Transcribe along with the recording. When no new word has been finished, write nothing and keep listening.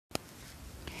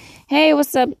Hey,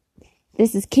 what's up?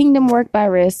 This is Kingdom Work by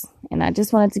Risk, and I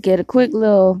just wanted to get a quick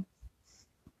little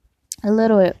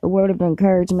word of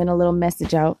encouragement, a little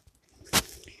message out.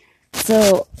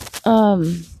 So,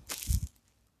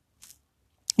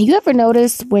 you ever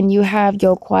notice when you have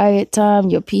your quiet time,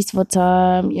 your peaceful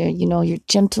time, your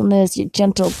gentleness, your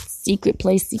gentle secret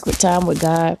place, secret time with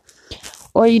God,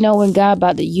 or when God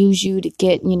about to use you to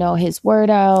get, His word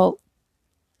out,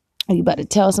 or you about to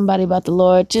tell somebody about the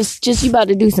Lord, just you about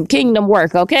to do some kingdom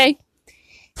work, okay?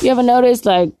 You ever notice,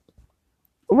 like,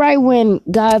 right when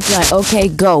God's like, okay,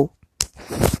 go,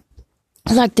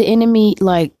 like the enemy,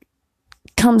 like,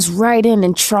 comes right in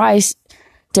and tries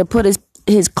to put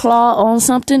his claw on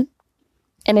something,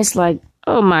 and it's like,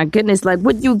 oh my goodness, like,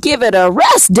 would you give it a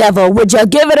rest, devil? Would you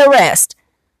give it a rest?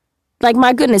 Like,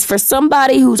 my goodness, for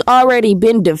somebody who's already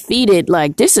been defeated,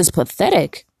 like, this is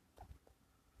pathetic.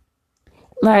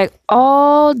 Like,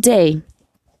 all day,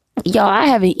 y'all, I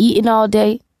haven't eaten all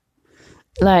day.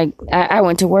 Like, I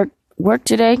went to work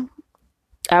today.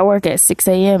 I work at 6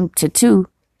 a.m. to 2.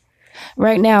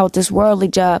 Right now, with this worldly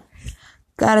job,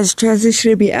 God has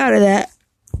transitioned me out of that.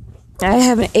 I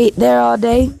haven't ate there all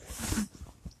day.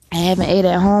 I haven't ate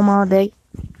at home all day.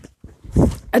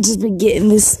 I just been getting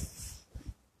this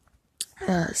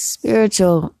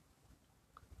spiritual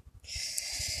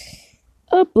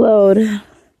upload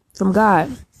from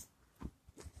God.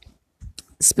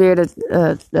 Spirit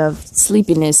of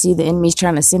sleepiness. See, the enemy's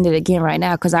trying to send it again right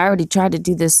now, because I already tried to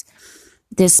do this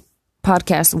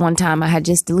podcast one time. I had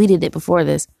just deleted it before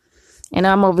this, and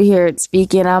I'm over here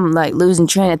speaking. I'm like losing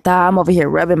train of thought. I'm over here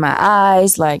rubbing my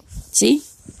eyes, like, see,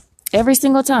 every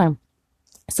single time.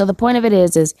 So the point of it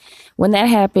is when that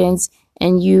happens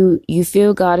and you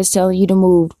feel God is telling you to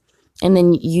move, and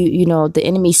then the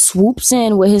enemy swoops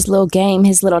in with his little game,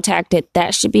 his little tactic,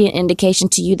 that should be an indication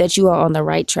to you that you are on the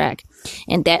right track.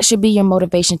 And that should be your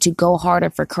motivation to go harder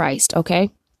for Christ,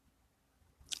 okay?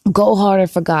 Go harder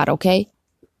for God, okay?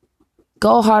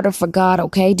 Go harder for God,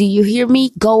 okay? Do you hear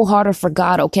me? Go harder for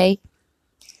God, okay?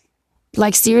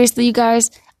 Like, seriously, you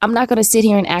guys, I'm not going to sit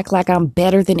here and act like I'm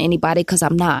better than anybody, because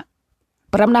I'm not.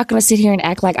 But I'm not going to sit here and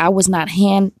act like I was not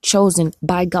hand chosen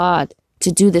by God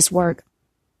to do this work.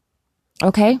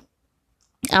 Okay?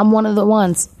 I'm one of the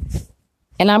ones.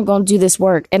 And I'm going to do this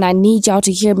work. And I need y'all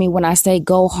to hear me when I say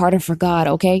go harder for God,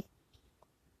 okay?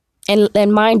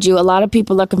 And mind you, a lot of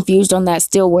people are confused on that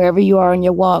still, wherever you are in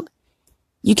your walk.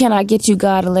 You cannot get to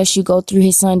God unless you go through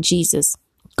his son, Jesus.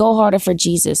 Go harder for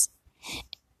Jesus.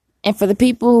 And for the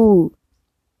people who,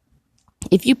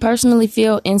 if you personally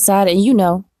feel inside, and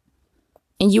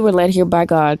and you were led here by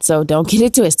God, so don't get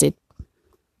it twisted.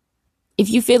 If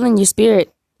you feel in your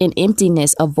spirit an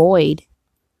emptiness, a void,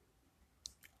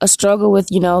 a struggle with,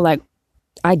 like,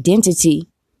 identity,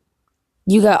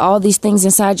 you got all these things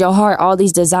inside your heart, all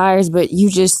these desires, but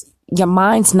your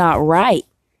mind's not right.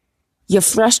 You're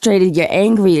frustrated, you're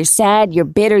angry, you're sad, you're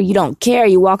bitter, you don't care,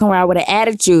 you're walking around with an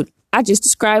attitude. I just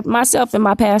described myself in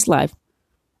my past life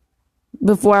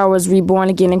before I was reborn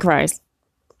again in Christ.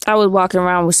 I was walking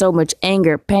around with so much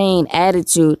anger, pain,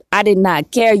 attitude. I did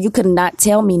not care. You could not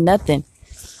tell me nothing.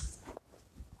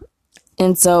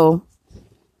 And so,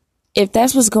 if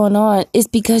that's what's going on, it's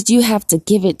because you have to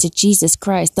give it to Jesus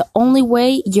Christ. The only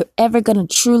way you're ever going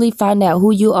to truly find out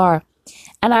who you are.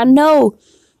 And I know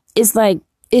it's like,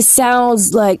 it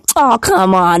sounds like, oh,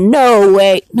 come on, no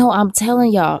way. No, I'm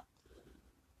telling y'all.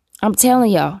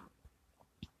 The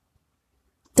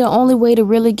only way to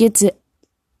really get to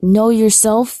know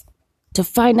yourself, to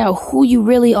find out who you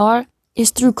really are,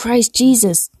 is through Christ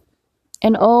Jesus.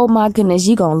 And oh my goodness,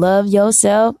 you gonna love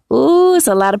yourself. Ooh, it's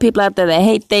a lot of people out there that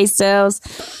hate themselves,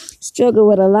 struggle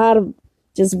with a lot of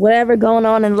just whatever going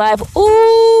on in life.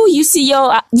 Ooh, you see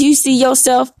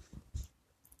yourself,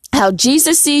 how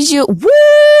Jesus sees you.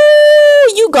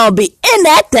 Woo, you gonna be in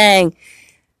that thing.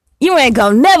 You ain't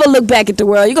gonna never look back at the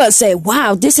world. You're gonna say,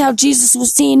 wow, this how Jesus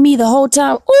was seeing me the whole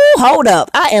time. Ooh, hold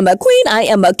up. I am a queen. I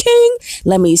am a king.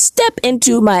 Let me step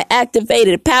into my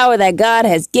activated power that God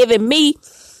has given me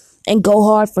and go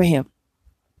hard for him.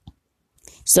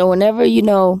 So whenever, you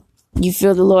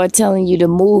feel the Lord telling you to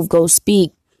move, go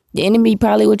speak, the enemy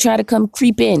probably will try to come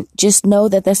creep in. Just know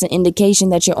that that's an indication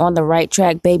that you're on the right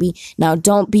track, baby. Now,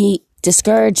 don't be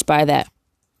discouraged by that.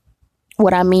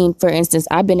 What I mean, for instance,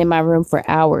 I've been in my room for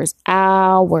hours,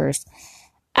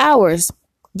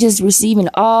 just receiving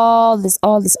all this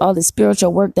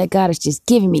spiritual work that God has just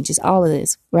given me, just all of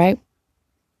this, right?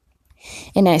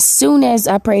 And as soon as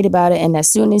I prayed about it, and as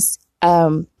soon as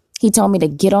he told me to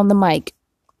get on the mic,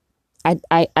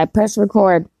 I pressed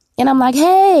record, and I'm like,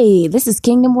 hey, this is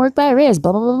Kingdom Work by Riz,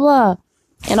 blah, blah, blah, blah.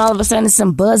 And all of a sudden,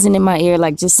 some buzzing in my ear,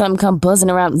 like just something come buzzing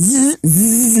around. Zzz,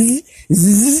 zzz,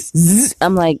 zzz, zzz.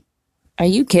 I'm like, are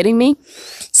you kidding me?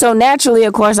 So naturally,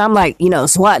 of course, I'm like,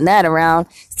 swatting that around,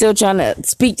 still trying to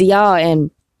speak to y'all. And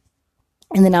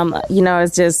then I'm,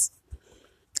 it's just,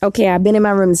 okay, I've been in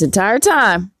my room this entire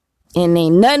time and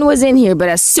ain't nothing was in here. But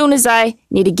as soon as I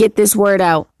need to get this word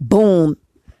out, boom,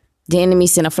 the enemy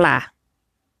sent a fly.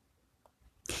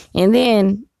 And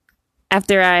then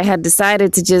after I had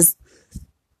decided to just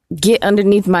get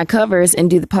underneath my covers and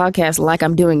do the podcast like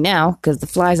I'm doing now, because the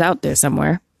fly's out there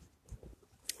somewhere.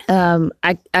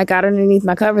 I got underneath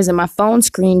my covers and my phone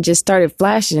screen just started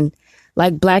flashing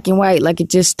like black and white, like it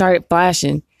just started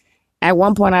flashing. At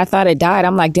one point I thought it died.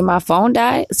 I'm like, did my phone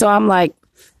die? So I'm like,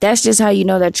 that's just how you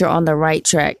know that you're on the right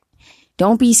track.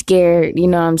 Don't be scared. You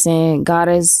know what I'm saying? God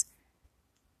is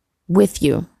with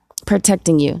you,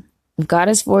 protecting you. If God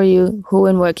is for you, who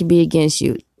and what can be against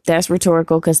you? That's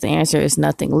rhetorical because the answer is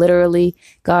nothing. Literally,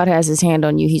 God has his hand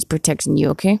on you. He's protecting you,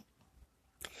 okay?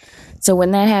 So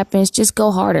when that happens, just go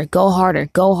harder, go harder,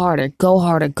 go harder, go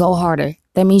harder, go harder.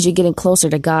 That means you're getting closer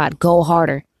to God. Go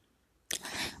harder.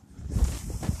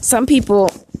 Some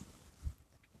people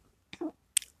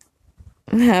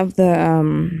have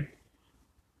I'm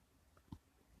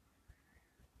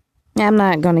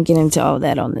not going to get into all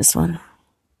that on this one.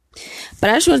 But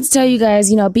I just wanted to tell you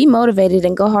guys, be motivated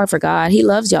and go hard for God. He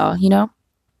loves y'all,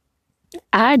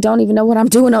 I don't even know what I'm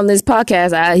doing on this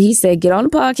podcast. He said, get on the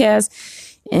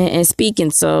podcast and speaking.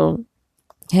 So,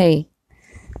 hey,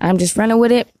 I'm just running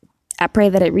with it. I pray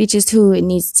that it reaches who it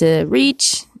needs to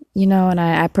reach, and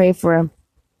I pray for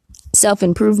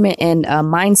self-improvement and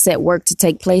mindset work to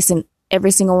take place in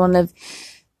every single one of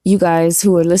you guys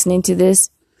who are listening to this.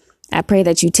 I pray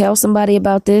that you tell somebody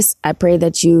about this. I pray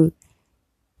that you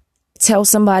tell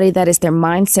somebody that it's their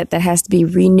mindset that has to be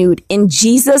renewed in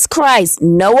Jesus Christ.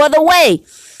 No other way.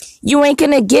 You are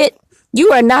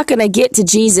not going to get to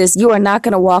Jesus. You are not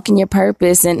going to walk in your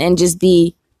purpose and just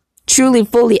be truly,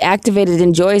 fully activated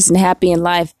and joyous and happy in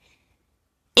life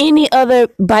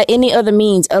by any other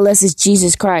means, unless it's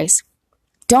Jesus Christ.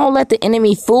 Don't let the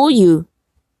enemy fool you.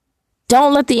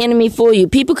 Don't let the enemy fool you.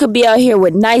 People could be out here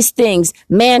with nice things,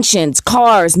 mansions,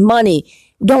 cars, money.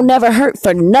 Don't never hurt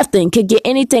for nothing. Could get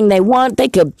anything they want. They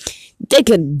could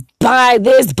buy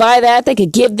this, buy that. They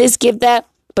could give this, give that,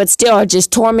 but still are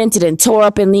just tormented and tore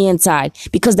up in the inside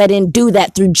because they didn't do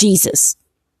that through Jesus.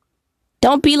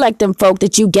 Don't be like them folk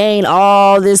that you gain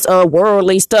all this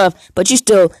worldly stuff, but you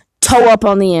still toe up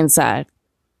on the inside.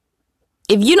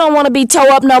 If you don't want to be toe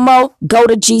up no more, go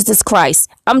to Jesus Christ.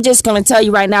 I'm just going to tell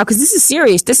you right now, because this is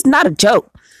serious. This is not a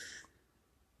joke.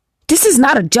 This is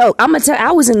not a joke. I'm going to tell you,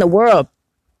 I was in the world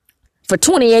for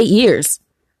 28 years.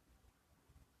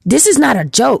 This is not a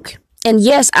joke. And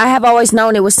yes, I have always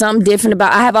known it was something different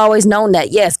I have always known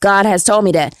that. Yes, God has told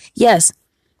me that. Yes.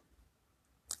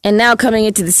 And now coming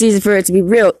into the season for it to be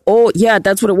real. Oh, yeah,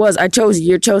 that's what it was. I chose you.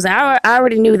 You're chosen. I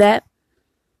already knew that.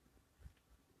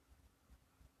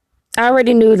 I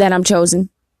already knew that I'm chosen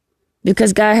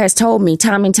because God has told me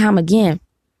time and time again.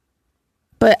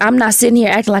 But I'm not sitting here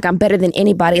acting like I'm better than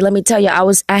anybody. Let me tell you,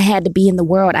 I had to be in the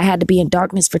world. I had to be in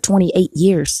darkness for 28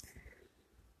 years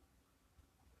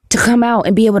to come out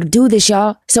and be able to do this,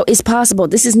 y'all. So it's possible.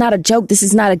 This is not a joke. This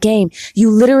is not a game.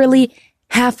 You literally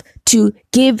have to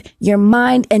give your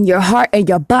mind and your heart and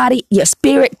your body, your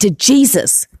spirit to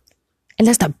Jesus. And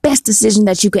that's the best decision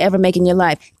that you could ever make in your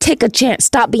life. Take a chance.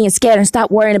 Stop being scared and stop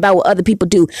worrying about what other people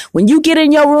do. When you get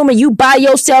in your room and you by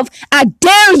yourself, I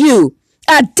dare you.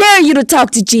 I dare you to talk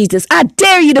to Jesus. I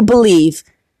dare you to believe.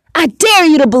 I dare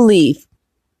you to believe.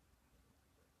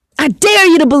 I dare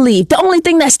you to believe. The only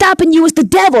thing that's stopping you is the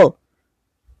devil.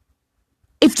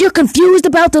 If you're confused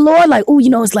about the Lord, like,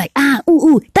 it's like,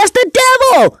 that's the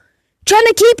devil trying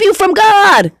to keep you from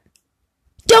God.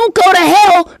 Don't go to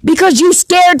hell because you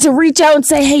scared to reach out and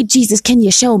say, hey, Jesus, can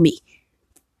you show me?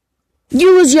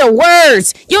 Use your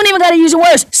words. You don't even got to use your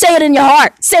words. Say it in your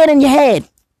heart. Say it in your head.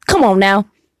 Come on now.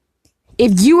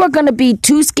 If you are going to be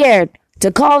too scared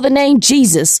to call the name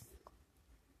Jesus,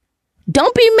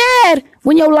 don't be mad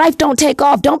when your life don't take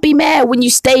off. Don't be mad when you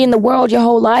stay in the world your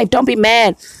whole life. Don't be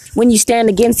mad when you stand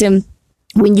against him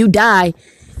when you die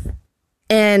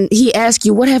and he asks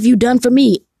you, what have you done for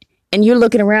me? And you're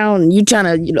looking around and you trying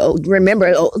to,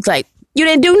 remember, it's like you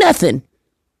didn't do nothing.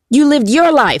 You lived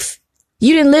your life.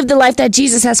 You didn't live the life that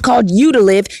Jesus has called you to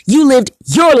live. You lived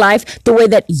your life the way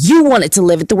that you wanted to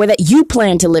live it, the way that you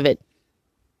planned to live it.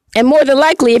 And more than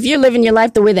likely, if you're living your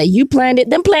life the way that you planned it,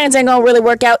 them plans ain't going to really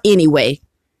work out anyway.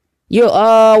 You're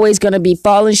always going to be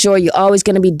falling short. You're always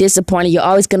going to be disappointed. You're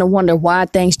always going to wonder why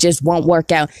things just won't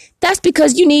work out. That's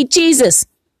because you need Jesus.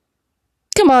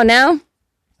 Come on now.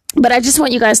 But I just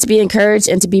want you guys to be encouraged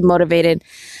and to be motivated.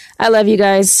 I love you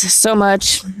guys so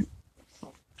much.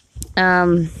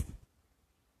 This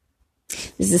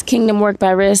is Kingdom Work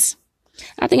by Riss.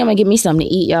 I think I'm going to get me something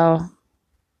to eat, y'all.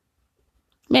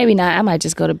 Maybe not. I might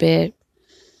just go to bed.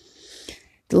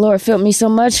 The Lord filled me so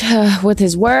much with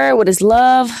his word, with his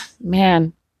love.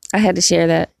 Man, I had to share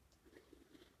that.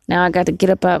 Now I got to get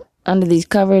up under these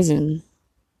covers and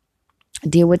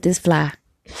deal with this fly.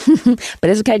 But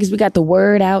it's okay because we got the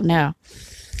word out now.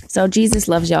 So Jesus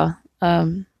loves y'all.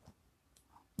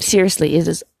 Seriously, it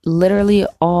is literally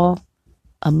all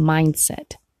a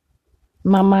mindset.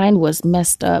 My mind was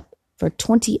messed up for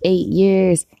 28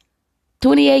 years.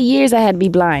 28 years I had to be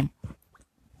blind.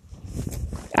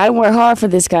 I didn't work hard for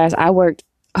this, guys. I worked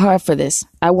hard for this.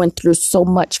 I went through so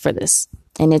much for this.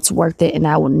 And it's worth it. And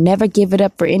I will never give it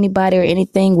up for anybody or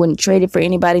anything. Wouldn't trade it for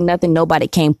anybody, nothing. Nobody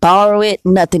can't borrow it,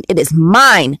 nothing. It is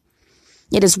mine.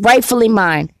 It is rightfully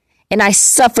mine. And I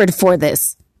suffered for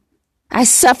this. I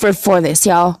suffered for this,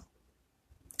 y'all.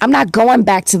 I'm not going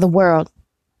back to the world.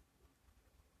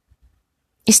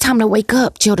 It's time to wake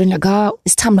up, children of God.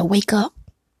 It's time to wake up.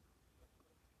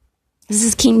 This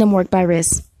is Kingdom Work by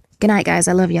Riss. Good night, guys.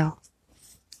 I love y'all.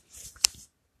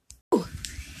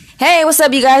 Hey, what's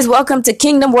up, you guys? Welcome to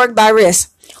Kingdom Work by Riss.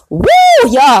 Woo,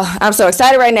 y'all. I'm so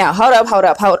excited right now. Hold up.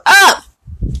 Hold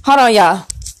on, y'all.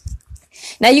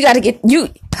 Now you got to get,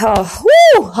 hold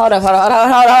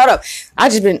up. I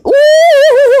just been,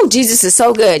 Jesus is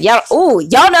so good. Y'all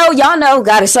know,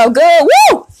 God is so good.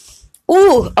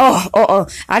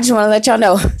 I just want to let y'all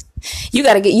know. You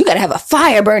gotta have a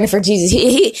fire burning for Jesus.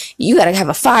 You gotta have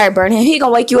a fire burning. He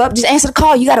gonna wake you up. Just answer the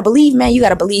call. You gotta believe, man. You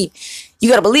gotta believe.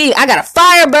 I got a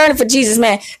fire burning for Jesus,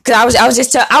 man. Cause I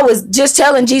was just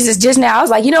telling Jesus just now. I was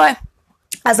like, you know what?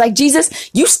 I was like, Jesus,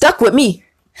 you stuck with me.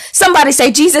 Somebody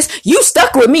say, Jesus, you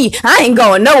stuck with me. I ain't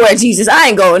going nowhere, Jesus. I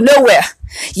ain't going nowhere.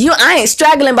 I ain't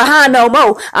straggling behind no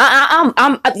more.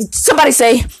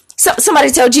 Somebody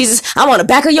tell Jesus, I'm on the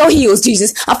back of your heels,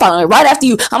 Jesus. I'm following right after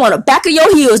you. I'm on the back of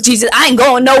your heels, Jesus. I ain't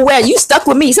going nowhere. You stuck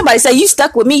with me. Somebody say, you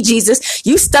stuck with me, Jesus.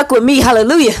 You stuck with me.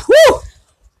 Hallelujah.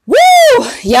 Woo,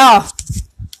 y'all.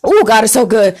 Oh, God is so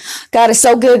good. God is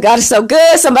so good. God is so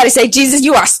good. Somebody say, Jesus,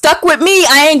 you are stuck with me.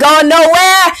 I ain't going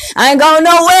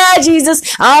nowhere,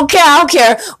 Jesus. I don't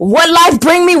care what life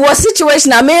bring me, what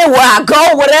situation I'm in, where I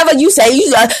go, whatever you say.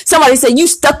 Somebody say, you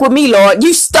stuck with me, Lord.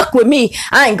 You stuck with me.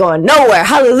 I ain't going nowhere.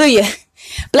 Hallelujah.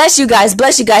 Bless you guys.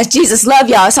 Jesus love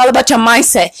y'all. It's all about your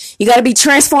mindset. You got to be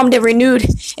transformed and renewed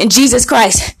in Jesus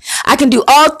Christ. I can do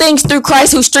all things through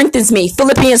Christ who strengthens me.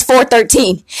 Philippians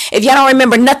 4:13. If y'all don't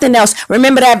remember nothing else,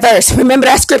 remember that verse. Remember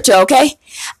that scripture, okay?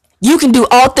 You can do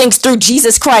all things through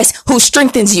Jesus Christ who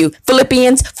strengthens you.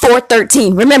 Philippians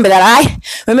 4:13. Remember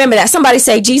that. Somebody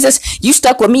say, Jesus, you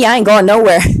stuck with me. I ain't going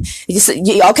nowhere.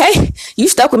 Okay? You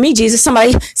stuck with me, Jesus.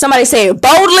 Somebody say it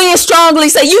boldly and strongly.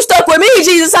 Say, you stuck with me,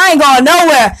 Jesus. I ain't going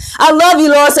nowhere. I love you,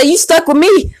 Lord. Say, you stuck with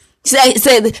me. Say,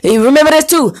 remember this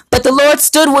too. But the Lord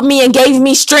stood with me and gave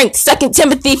me strength. 2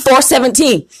 Timothy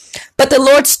 4:17. But the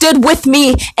Lord stood with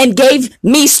me and gave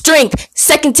me strength.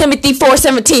 2 Timothy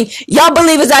 4:17. Y'all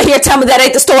believers out here, tell me that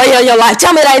ain't the story of your life.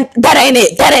 Tell me that ain't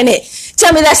it.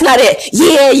 Tell me that's not it.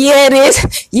 Yeah, it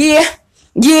is.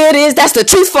 Yeah, it is. That's the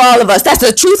truth for all of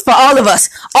us.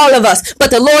 All of us.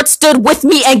 But the Lord stood with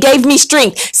me and gave me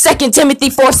strength. 2 Timothy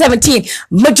 4:17.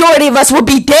 Majority of us would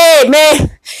be dead,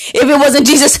 man, if it wasn't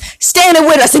Jesus standing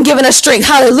with us and giving us strength.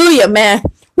 Hallelujah, man.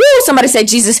 Woo! Somebody say,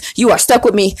 Jesus, you are stuck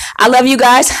with me. I love you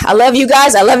guys.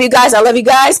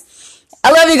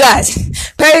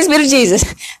 Praise be to Jesus.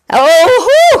 All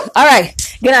right.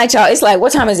 Good night, y'all. It's like,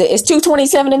 what time is it? It's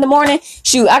 2:27 in the morning.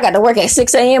 Shoot, I got to work at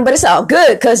 6 a.m., but it's all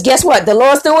good because guess what? The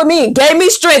Lord stood with me and gave me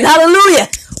strength. Hallelujah.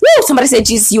 Woo! Somebody say,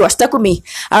 Jesus, you are stuck with me.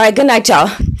 All right. Good night, y'all.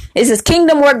 This is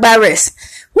Kingdom Work by Riss.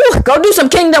 Woo! Go do some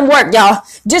kingdom work, y'all.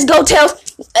 Just go tell.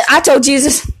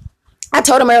 I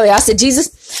told him earlier, I said, Jesus,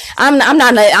 I'm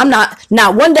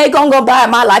not one day gonna go by in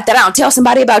my life that I don't tell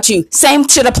somebody about you. Same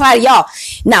should apply to y'all.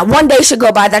 Not one day should go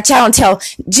by that y'all don't tell,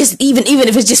 just even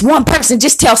if it's just one person,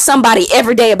 just tell somebody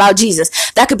every day about Jesus.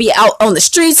 That could be out on the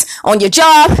streets, on your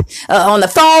job, on the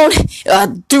phone,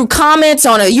 through comments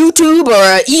on a YouTube or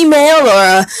an email,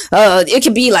 or it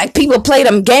could be like people play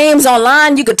them games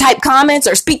online. You could type comments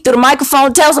or speak through the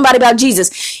microphone, tell somebody about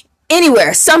Jesus.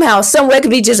 anywhere, somehow, somewhere. It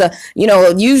could be just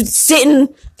you sitting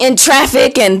in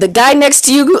traffic and the guy next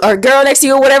to you or girl next to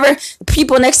you or whatever,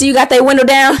 people next to you got their window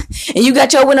down and you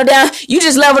got your window down. You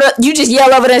just level up. You just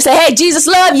yell over there and say, hey, Jesus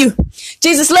love you.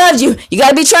 Jesus loves you. You got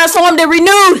to be transformed and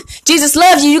renewed. Jesus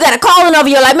loves you. You got to call in over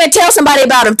your life. Man, tell somebody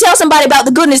about him. Tell somebody about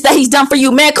the goodness that he's done for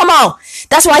you, man. Come on.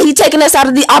 That's why he taking us out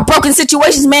of our broken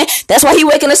situations, man. That's why he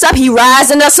waking us up. He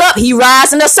rising us up. He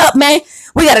rising us up, man.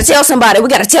 We got to tell somebody. We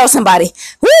got to tell somebody.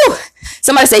 Woo!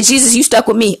 Somebody say, Jesus, you stuck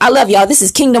with me. I love y'all. This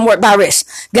is Kingdom Work by Rish.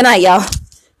 Good night, y'all.